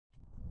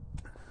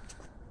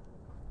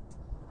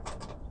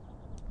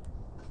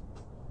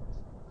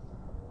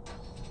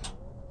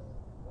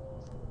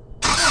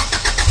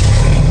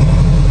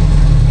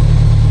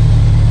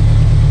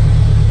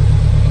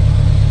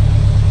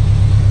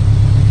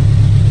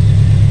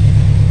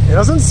It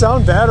doesn't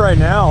sound bad right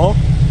now. I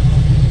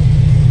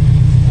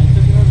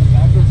took it on the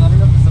backwards. I don't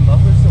know if it's the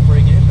muffler still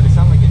breaking it, but it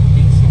sounds like a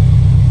diesel.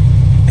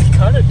 It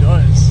kind of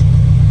does.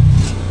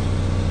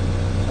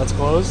 That's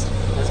closed?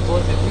 That's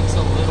closed. It leaks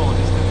a little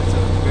just because it's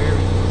like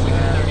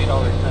a $30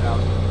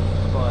 cutout.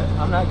 But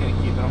I'm not going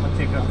to keep it. I'm going to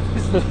take it off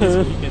this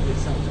weekend. It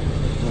sounds good.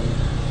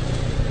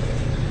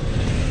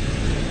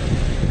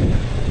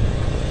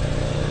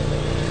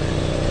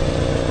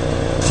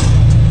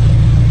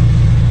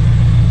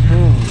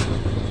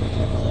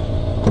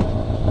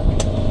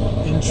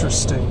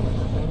 Interesting.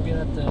 Maybe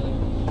at the...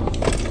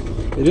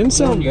 It didn't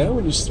sound bad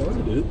when you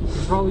started it.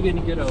 You're probably going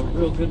to get a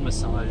real good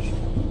massage.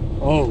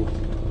 Oh.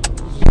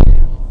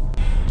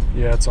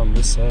 Yeah, it's on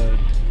this side.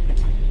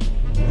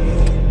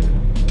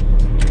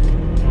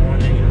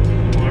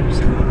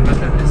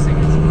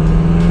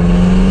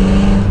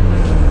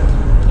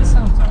 This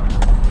sounds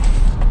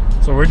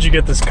alright. So where'd you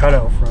get this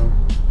cutout from?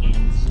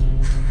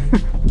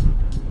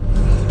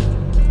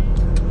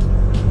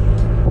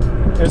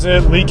 Is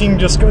it leaking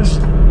just because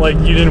like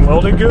you didn't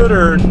weld it good,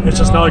 or it's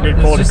just not a good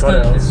quality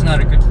cutout? It's not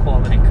a good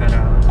quality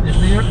cutout.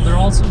 They're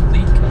also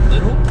leak a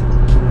little,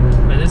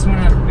 but this one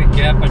had a big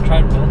gap. I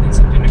tried welding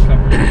something to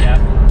cover the gap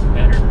a little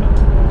better,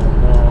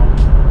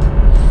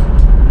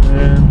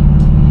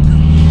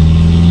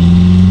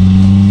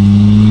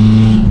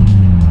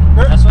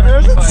 but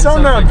it doesn't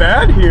sound that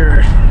bad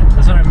here.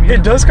 That's what I mean.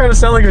 It does kind of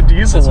sound like a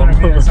diesel. That's what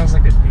I mean. It sounds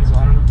like a diesel.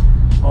 I don't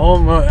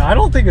know. I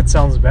don't think it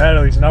sounds bad,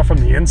 at least not from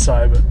the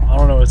inside, but I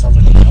don't know what it sounds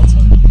like on the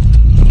outside.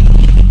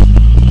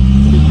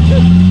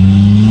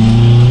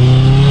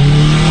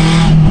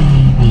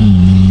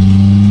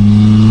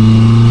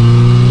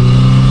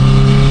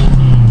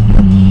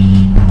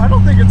 I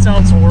don't think it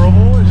sounds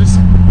horrible. It just,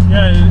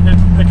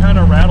 yeah, it kind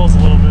of rattles a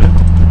little bit.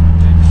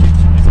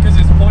 It's because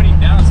it's pointing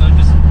down, so it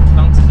just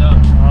bounces up.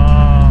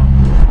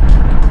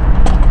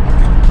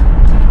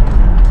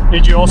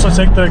 Did you also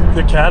take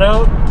the cat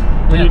out?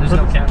 Yeah, there's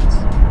no cats.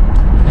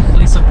 In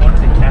place of one of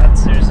the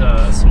cats, there's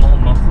a small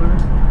muffler,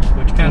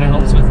 which kind of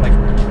helps with like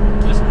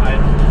just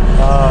idle.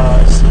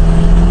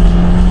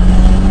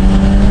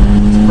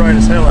 It's bright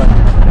as hell out here.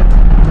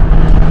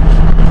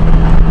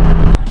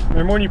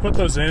 Remember when you put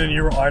those in and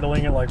you were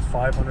idling at like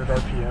 500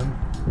 RPM?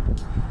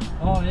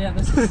 Oh yeah,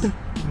 this is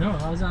no,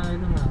 I was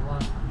idling a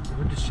lot. The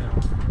wood just shut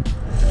off.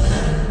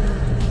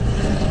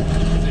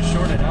 They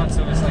shorted out,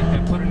 so it's like they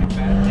put in a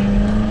bad thing.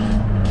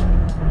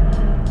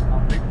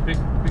 Big.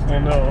 Oh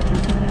no.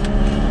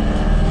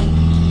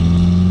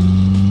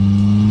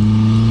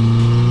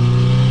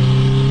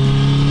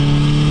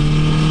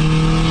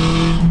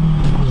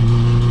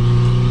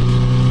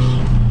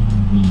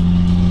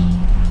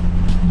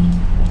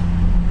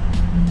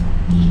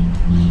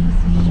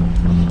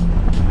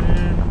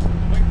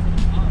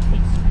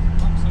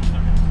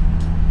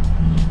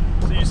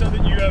 So you said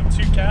that you have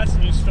two cats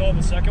and you still have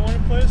the second one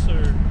in place,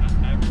 or?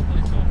 I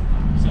replaced both of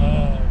them. So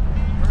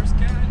the first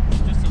cat is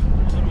just a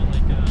little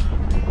like a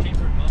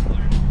chambered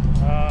muffler.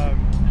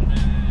 And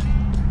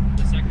then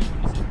the second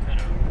one is a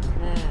cutout.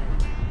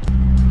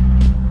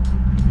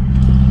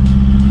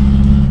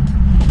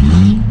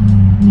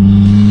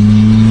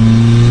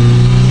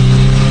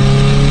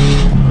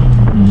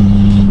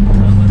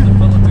 Let the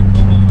fellow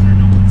Tacoma owner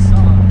know what's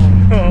up.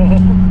 Oh,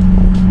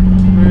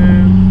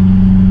 man.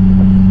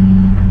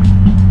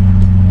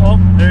 Oh,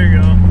 there you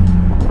go.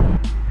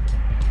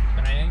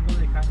 But I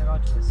angled it kind of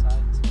out to the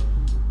side, so it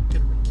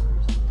could have been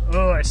worse.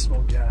 Oh, I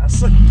smell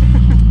gas.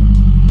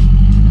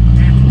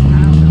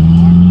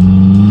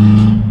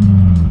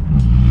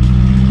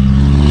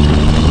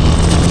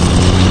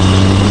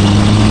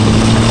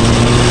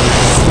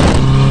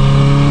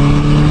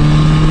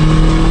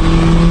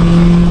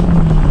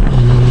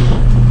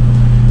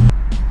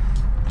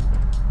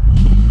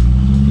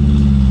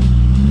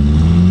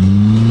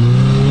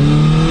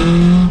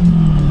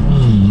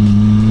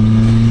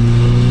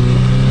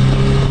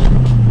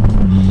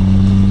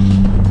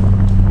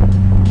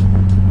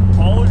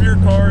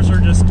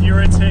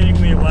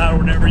 Irritatingly loud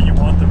whenever you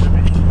want them to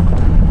be.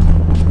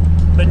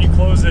 Then you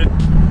close it.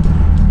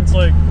 It's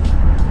like,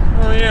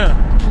 oh yeah,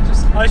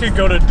 I could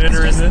go to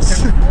dinner in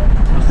this. You're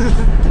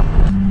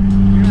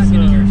not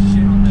getting your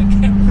shit on that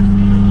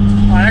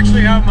camera. I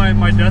actually have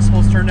my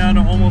decibels turned down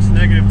to almost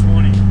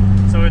 -20,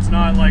 so it's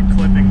not like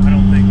clipping, I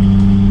don't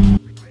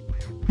think.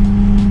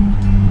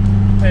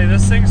 Hey,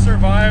 this thing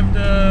survived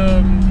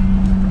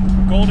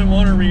Golden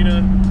One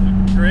Arena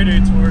grade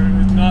 8 tour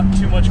with not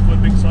too much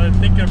clipping, so I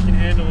think I can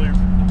handle your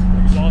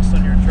exhaust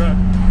on your truck.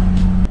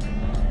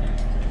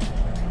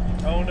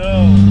 Oh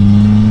no.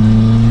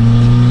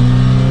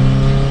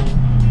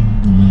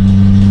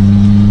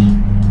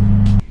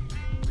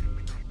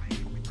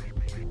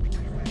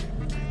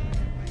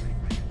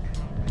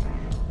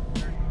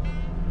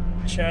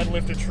 Chad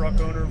lifted truck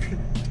owner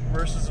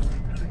versus,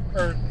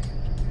 or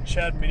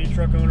Chad mini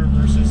truck owner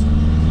versus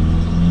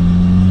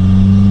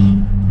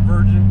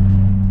Virgin.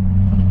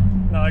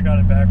 No, I got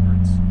it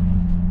backwards.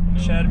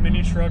 Chad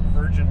mini truck,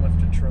 Virgin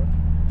lifted truck.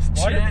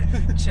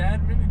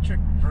 Chad mini truck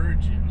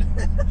Virgin.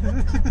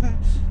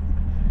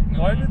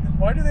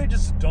 Why do they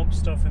just dump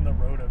stuff in the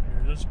road up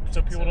here? Just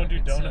so people don't do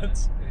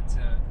donuts?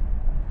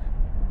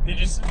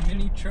 It's a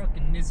mini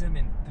truckinism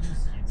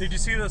enthusiast. Did you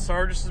see that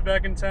Sargis is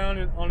back in town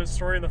and on his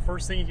story, and the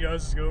first thing he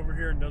does is go over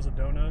here and does a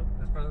donut?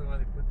 That's probably why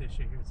they put this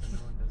shit here so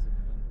no one does it.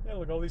 Yeah,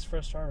 look, all these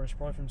fresh tires,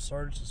 probably from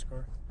Sargis'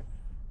 car.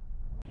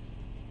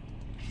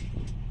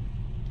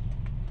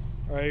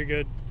 Alright, you're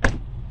good.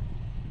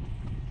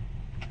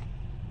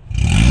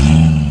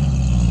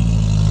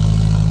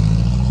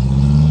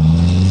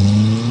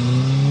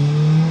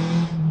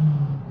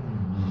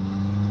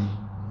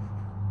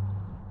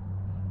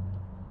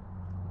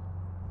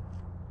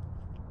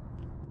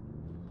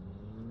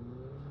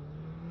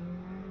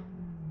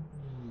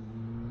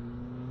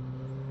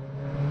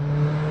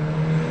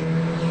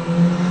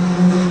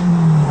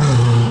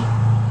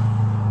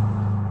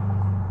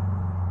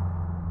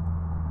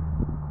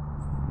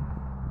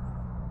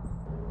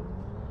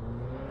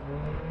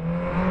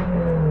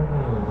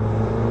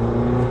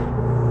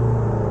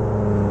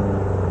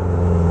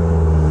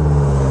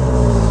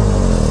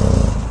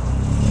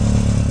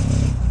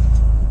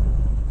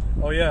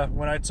 Yeah,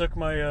 when I took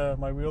my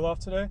my wheel off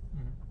today,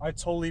 I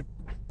totally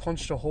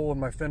punched a hole in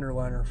my fender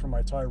liner from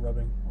my tire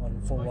rubbing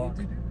on full lock.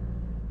 You did?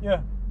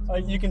 Yeah,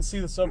 you can see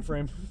the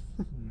subframe.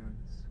 Nice.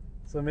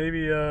 So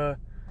maybe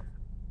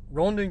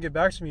Roland didn't get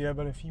back to me yet,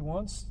 but if he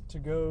wants to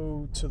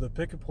go to the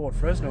pick and pull at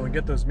Fresno and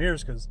get those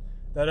mirrors, because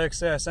that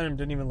XA I sent him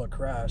didn't even look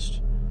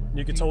crashed.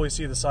 You could totally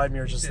see the side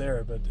mirrors just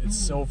there, but it's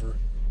silver.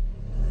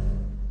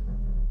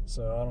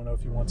 So I don't know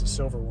if he wants a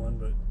silver one,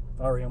 but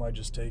if I were him, I'd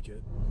just take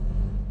it.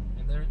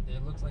 And there,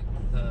 it looks like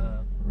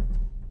the.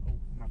 Oh,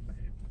 my bad.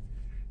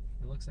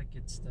 It looks like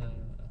it's the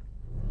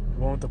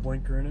one with the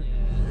blinker in it?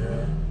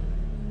 Yeah.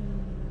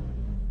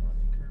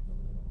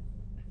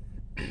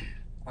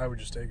 I would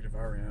just take it if I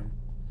were him.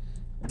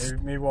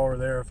 Maybe while we're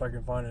there, if I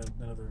can find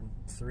another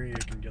 3, I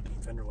can get the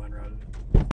fender liner out of it.